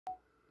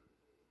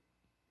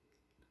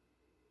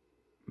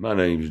My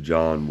name's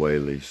John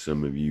Whaley.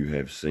 Some of you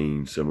have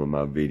seen some of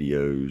my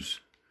videos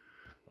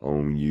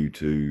on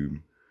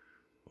YouTube,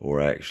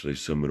 or actually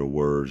some of the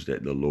words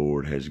that the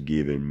Lord has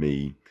given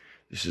me.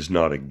 This is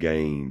not a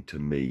game to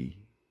me.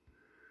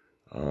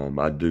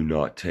 I do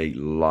not take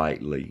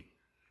lightly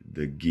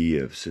the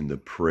gifts and the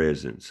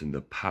presence and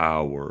the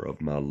power of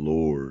my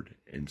Lord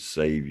and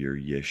Savior,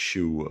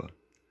 Yeshua,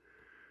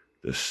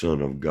 the Son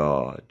of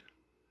God.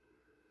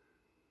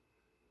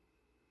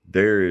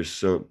 There is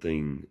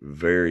something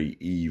very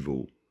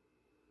evil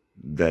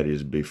that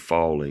is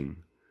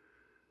befalling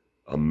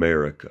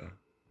America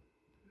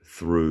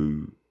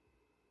through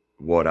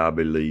what I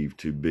believe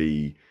to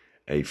be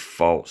a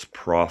false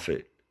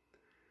prophet,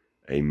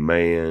 a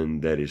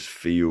man that is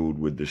filled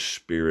with the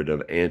spirit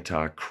of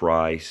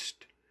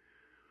Antichrist,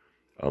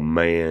 a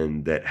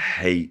man that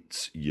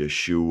hates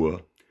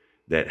Yeshua,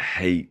 that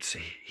hates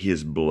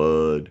his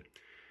blood,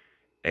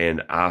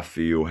 and I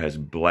feel has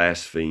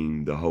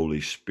blasphemed the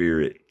Holy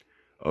Spirit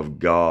of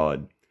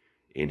God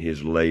in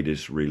his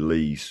latest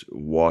release,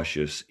 Wash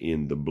Us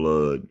in the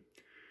Blood.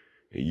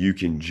 You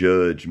can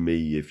judge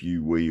me if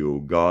you will.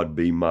 God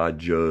be my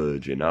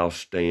judge, and I'll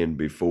stand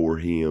before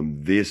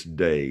him this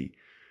day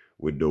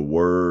with the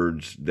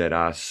words that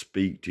I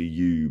speak to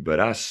you.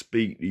 But I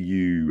speak to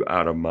you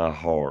out of my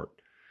heart,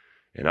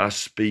 and I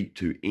speak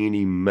to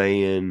any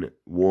man,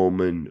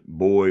 woman,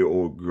 boy,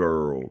 or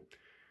girl,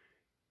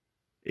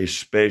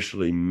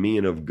 especially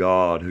men of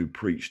God who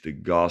preach the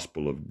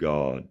gospel of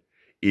God.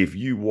 If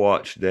you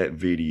watch that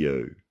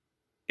video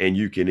and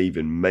you can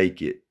even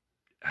make it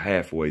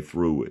halfway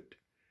through it,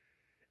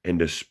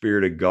 and the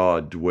Spirit of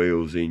God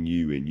dwells in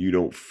you and you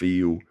don't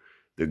feel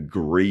the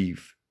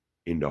grief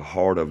in the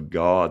heart of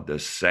God, the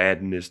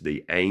sadness,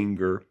 the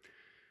anger,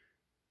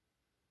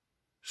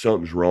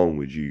 something's wrong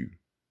with you.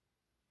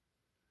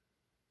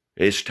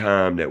 It's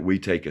time that we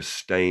take a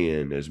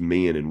stand as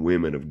men and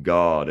women of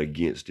God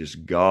against this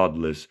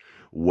godless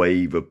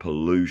wave of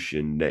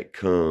pollution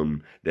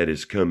that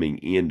is coming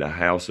in the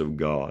house of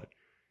God.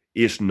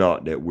 It's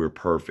not that we're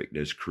perfect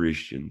as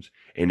Christians,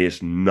 and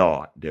it's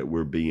not that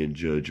we're being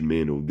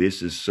judgmental.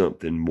 This is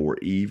something more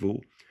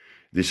evil.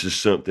 This is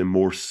something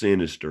more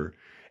sinister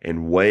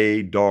and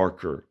way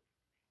darker.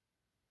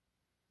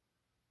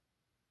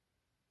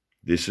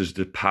 This is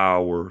the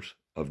powers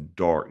of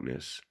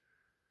darkness.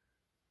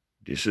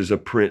 This is a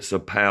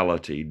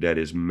principality that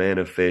is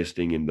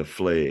manifesting in the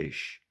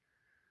flesh.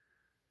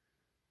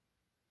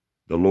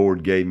 The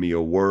Lord gave me a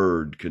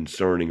word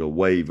concerning a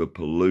wave of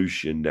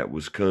pollution that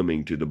was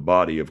coming to the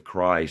body of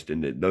Christ,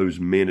 and that those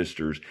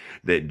ministers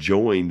that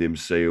join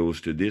themselves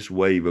to this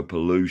wave of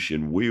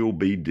pollution will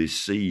be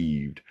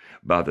deceived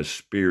by the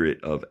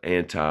spirit of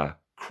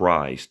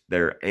Antichrist.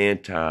 They're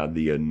anti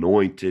the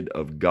anointed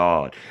of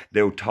God.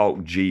 They'll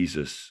talk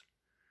Jesus.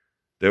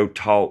 They'll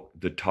talk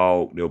the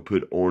talk. They'll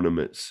put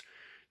ornaments,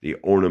 the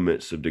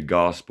ornaments of the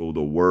gospel,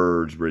 the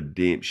words,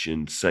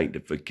 redemption,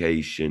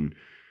 sanctification.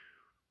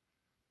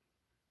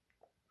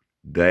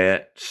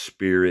 That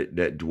spirit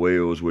that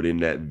dwells within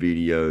that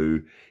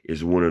video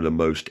is one of the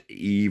most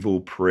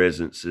evil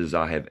presences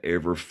I have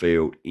ever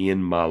felt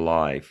in my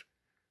life.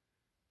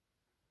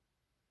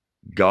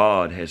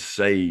 God has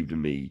saved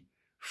me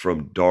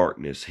from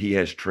darkness. He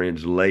has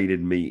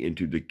translated me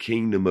into the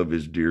kingdom of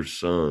his dear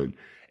Son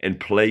and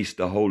placed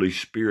the Holy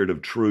Spirit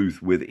of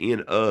truth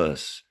within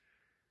us,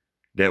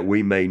 that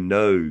we may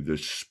know the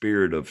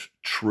spirit of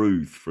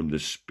truth from the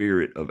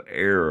spirit of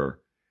error.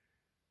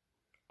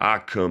 I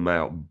come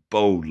out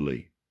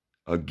boldly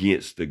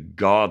against the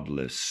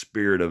godless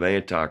spirit of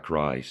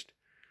Antichrist,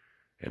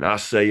 and I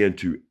say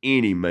unto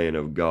any man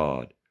of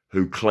God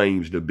who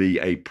claims to be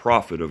a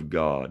prophet of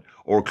God,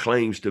 or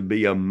claims to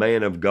be a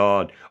man of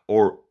God,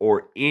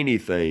 or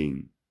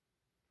anything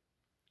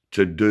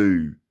to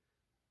do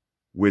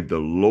with the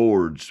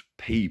Lord's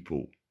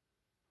people,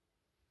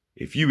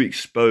 if you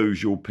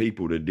expose your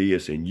people to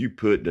this and you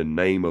put the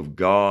name of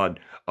God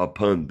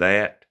upon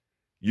that,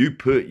 you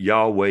put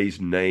Yahweh's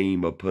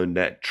name upon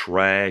that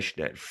trash,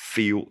 that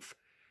filth,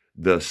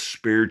 the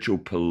spiritual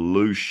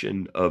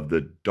pollution of the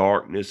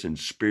darkness and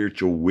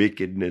spiritual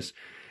wickedness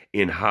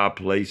in high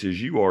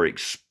places, you are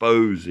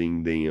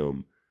exposing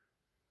them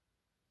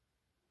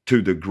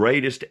to the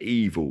greatest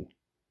evil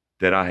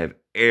that I have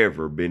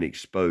ever been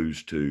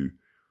exposed to.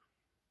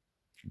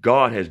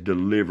 God has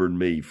delivered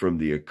me from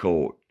the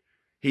occult.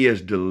 He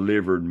has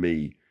delivered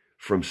me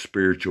from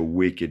spiritual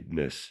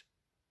wickedness.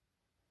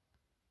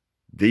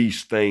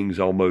 These things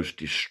almost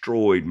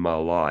destroyed my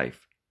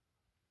life.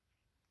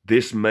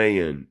 This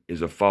man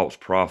is a false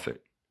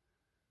prophet.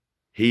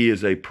 He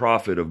is a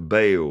prophet of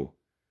Baal.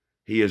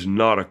 He is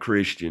not a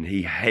Christian.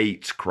 He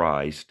hates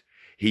Christ.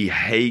 He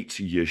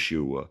hates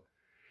Yeshua.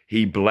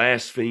 He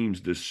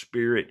blasphemes the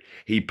Spirit.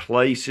 He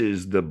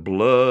places the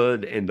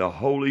blood and the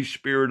Holy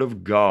Spirit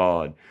of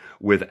God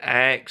with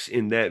acts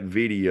in that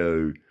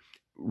video,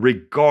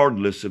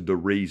 regardless of the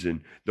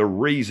reason. The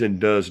reason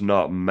does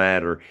not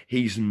matter.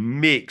 He's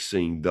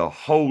mixing the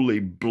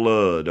holy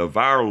blood of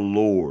our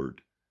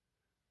Lord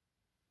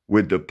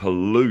with the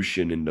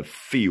pollution and the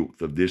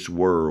filth of this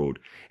world.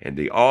 And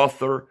the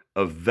author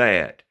of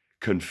that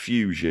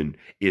confusion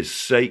is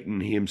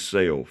Satan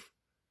himself.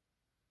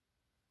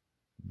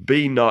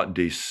 Be not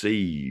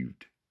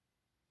deceived.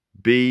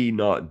 Be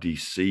not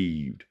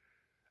deceived.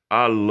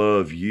 I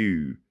love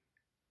you.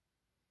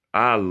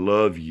 I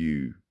love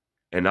you.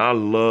 And I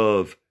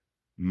love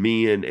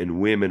men and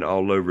women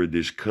all over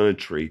this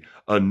country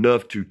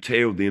enough to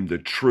tell them the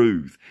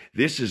truth.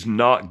 This is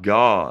not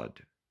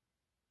God.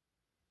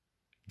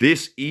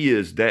 This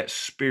is that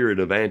spirit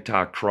of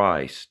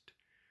Antichrist.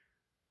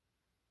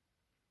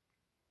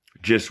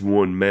 Just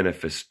one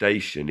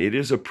manifestation. It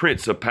is a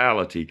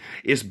principality.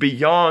 It's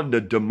beyond the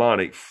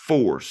demonic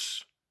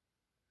force.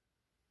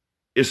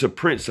 It's a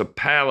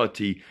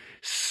principality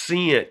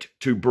sent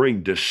to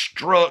bring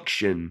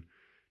destruction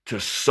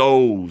to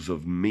souls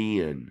of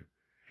men.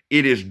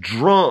 It is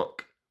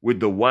drunk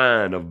with the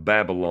wine of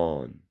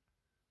Babylon.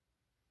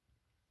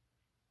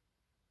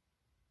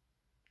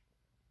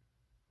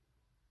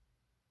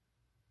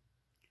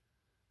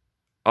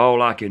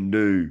 All I can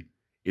do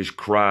is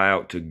cry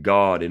out to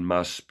God in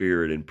my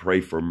spirit and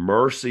pray for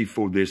mercy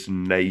for this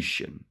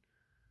nation.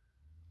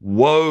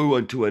 Woe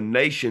unto a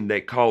nation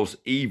that calls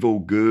evil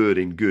good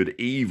and good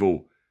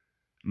evil.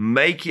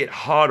 Make it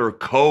hot or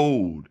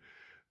cold.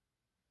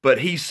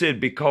 But he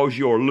said, because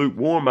you're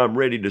lukewarm, I'm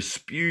ready to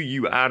spew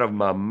you out of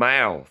my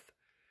mouth.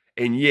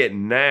 And yet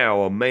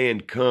now a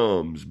man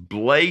comes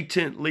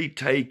blatantly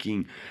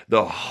taking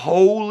the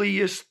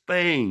holiest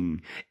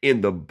thing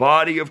in the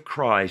body of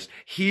Christ,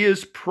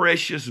 his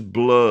precious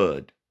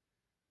blood,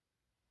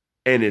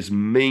 and is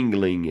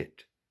mingling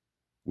it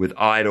with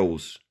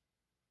idols,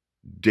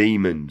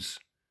 demons,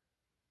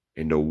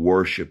 and the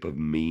worship of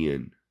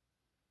men.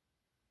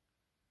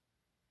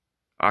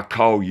 I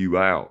call you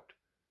out.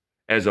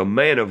 As a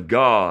man of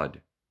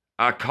God,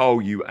 I call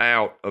you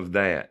out of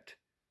that.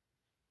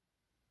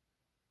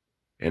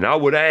 And I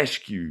would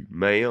ask you,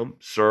 ma'am,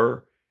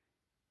 sir,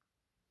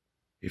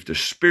 if the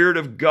Spirit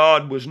of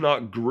God was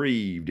not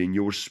grieved in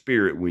your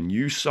spirit when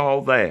you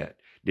saw that,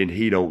 then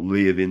he don't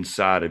live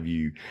inside of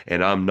you.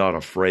 And I'm not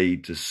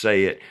afraid to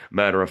say it.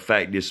 Matter of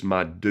fact, it's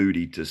my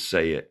duty to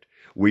say it.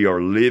 We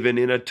are living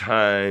in a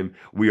time,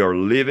 we are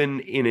living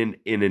in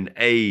an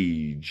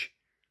age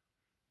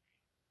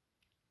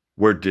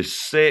where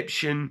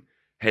deception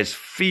has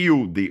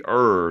filled the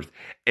earth,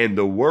 and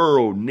the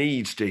world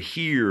needs to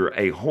hear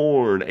a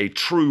horn, a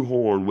true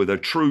horn with a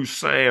true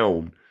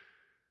sound.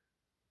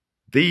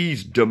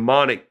 These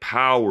demonic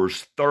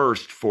powers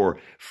thirst for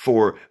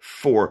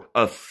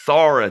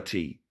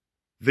authority,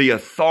 the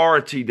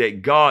authority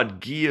that God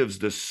gives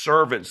the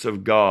servants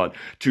of God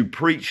to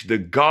preach the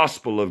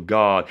gospel of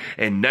God,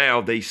 and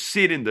now they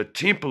sit in the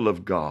temple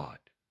of God.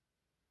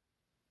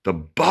 The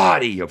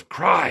body of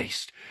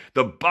Christ,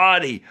 the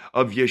body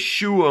of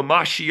Yeshua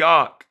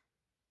Mashiach,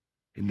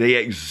 and they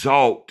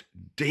exalt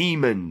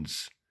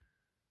demons.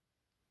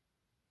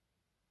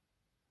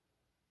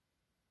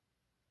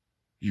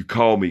 You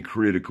call me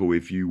critical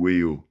if you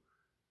will,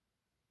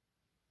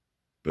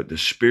 but the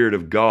Spirit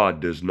of God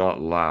does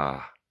not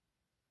lie.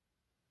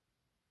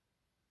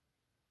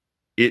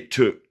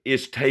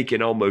 It's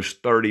taken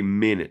almost 30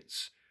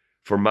 minutes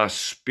for my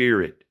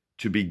spirit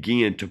to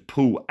begin to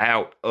pull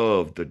out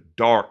of the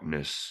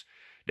darkness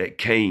that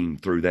came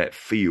through that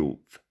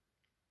filth.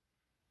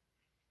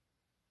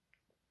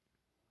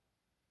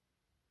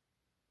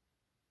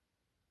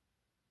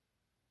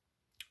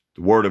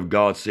 The Word of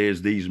God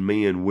says these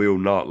men will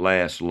not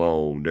last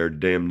long. Their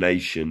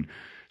damnation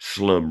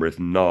slumbereth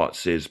not,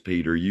 says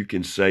Peter. You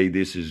can say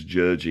this is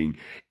judging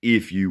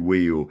if you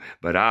will,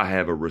 but I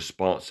have a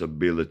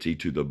responsibility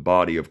to the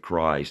body of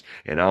Christ,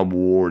 and I'm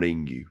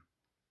warning you.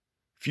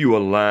 If you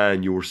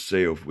align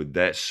yourself with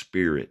that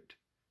spirit,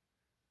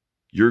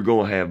 you're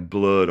going to have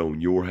blood on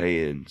your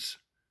hands.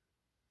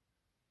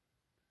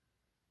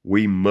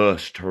 We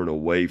must turn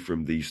away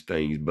from these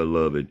things,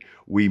 beloved.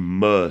 We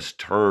must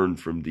turn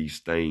from these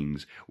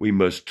things. We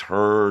must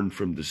turn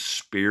from the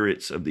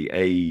spirits of the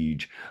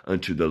age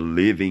unto the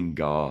living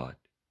God.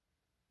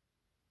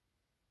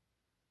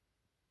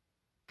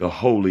 The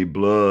holy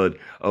blood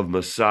of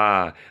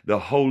Messiah, the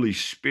Holy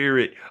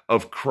Spirit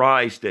of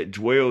Christ that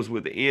dwells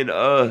within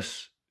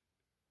us.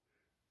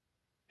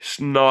 It's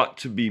not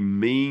to be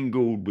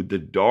mingled with the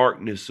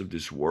darkness of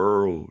this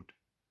world.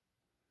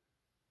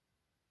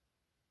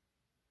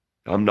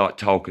 I'm not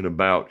talking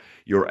about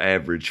your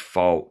average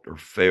fault or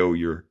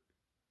failure.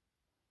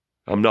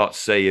 I'm not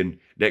saying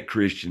that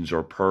Christians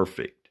are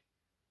perfect,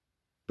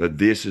 but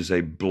this is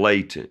a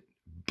blatant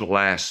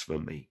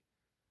blasphemy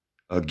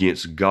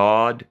against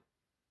God,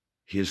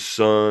 His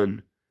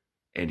Son,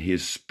 and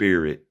His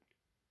Spirit.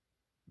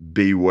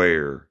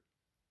 Beware.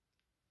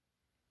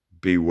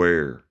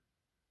 Beware.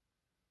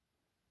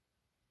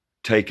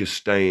 Take a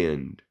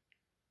stand.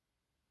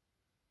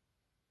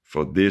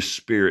 For this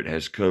spirit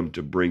has come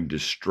to bring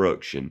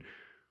destruction.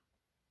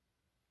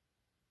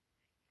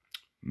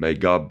 May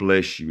God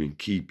bless you and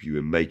keep you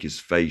and make His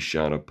face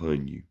shine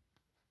upon you.